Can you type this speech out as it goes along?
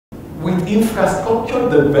with infrastructure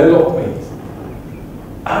development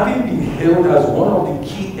having been hailed as one of the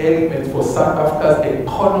key elements for South Africa's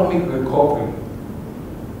economic recovery,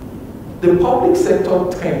 the public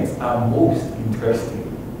sector trends are most interesting.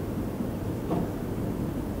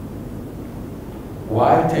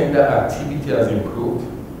 While tender activity has improved,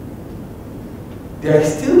 there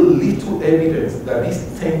is still little evidence that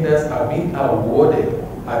these tenders are being awarded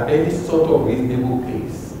at any sort of reasonable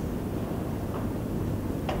pace.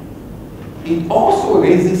 It also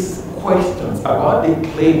raises questions about the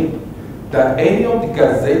claim that any of the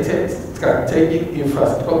gazetted strategic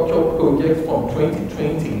infrastructure projects from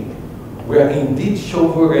 2020 were indeed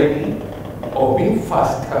shovel-ready or being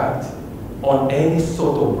fast-tracked on any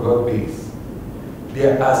sort of broad base.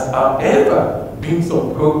 There has, however, been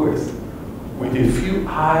some progress with a few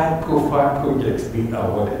high-profile projects being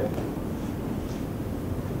awarded.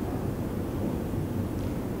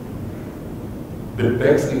 The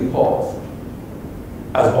BEX report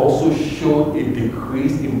has also showed a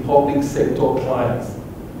decrease in public sector clients,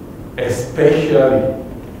 especially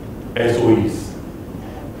SOEs.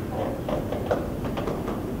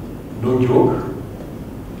 No joke,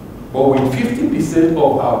 but with 50%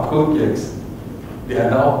 of our projects, they are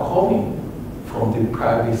now coming from the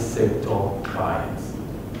private sector clients.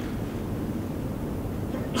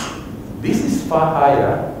 This is far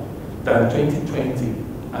higher than 2020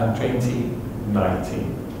 and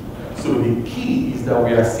 2019. So the key is that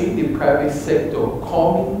we are seeing the private sector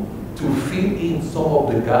coming to fill in some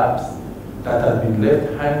of the gaps that have been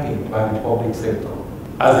left hanging by the public sector.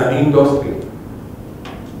 As an industry,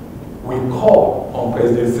 we call on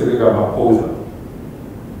President Cyril Ramaphosa,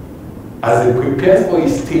 as he prepares for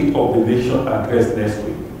his State of the Nation address next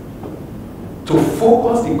week, to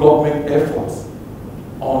focus the government efforts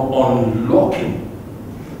on unlocking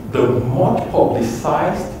the much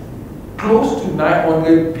publicized close to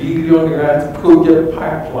 900 billion rand project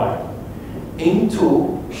pipeline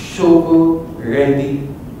into shovel-ready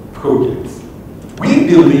projects. We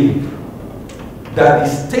believe that the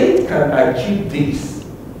state can achieve this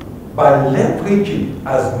by leveraging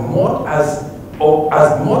as much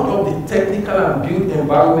of the technical and built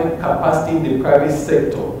environment capacity in the private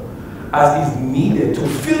sector as is needed to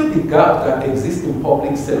fill the gap that exists in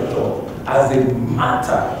public sector as a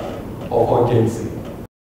matter of urgency.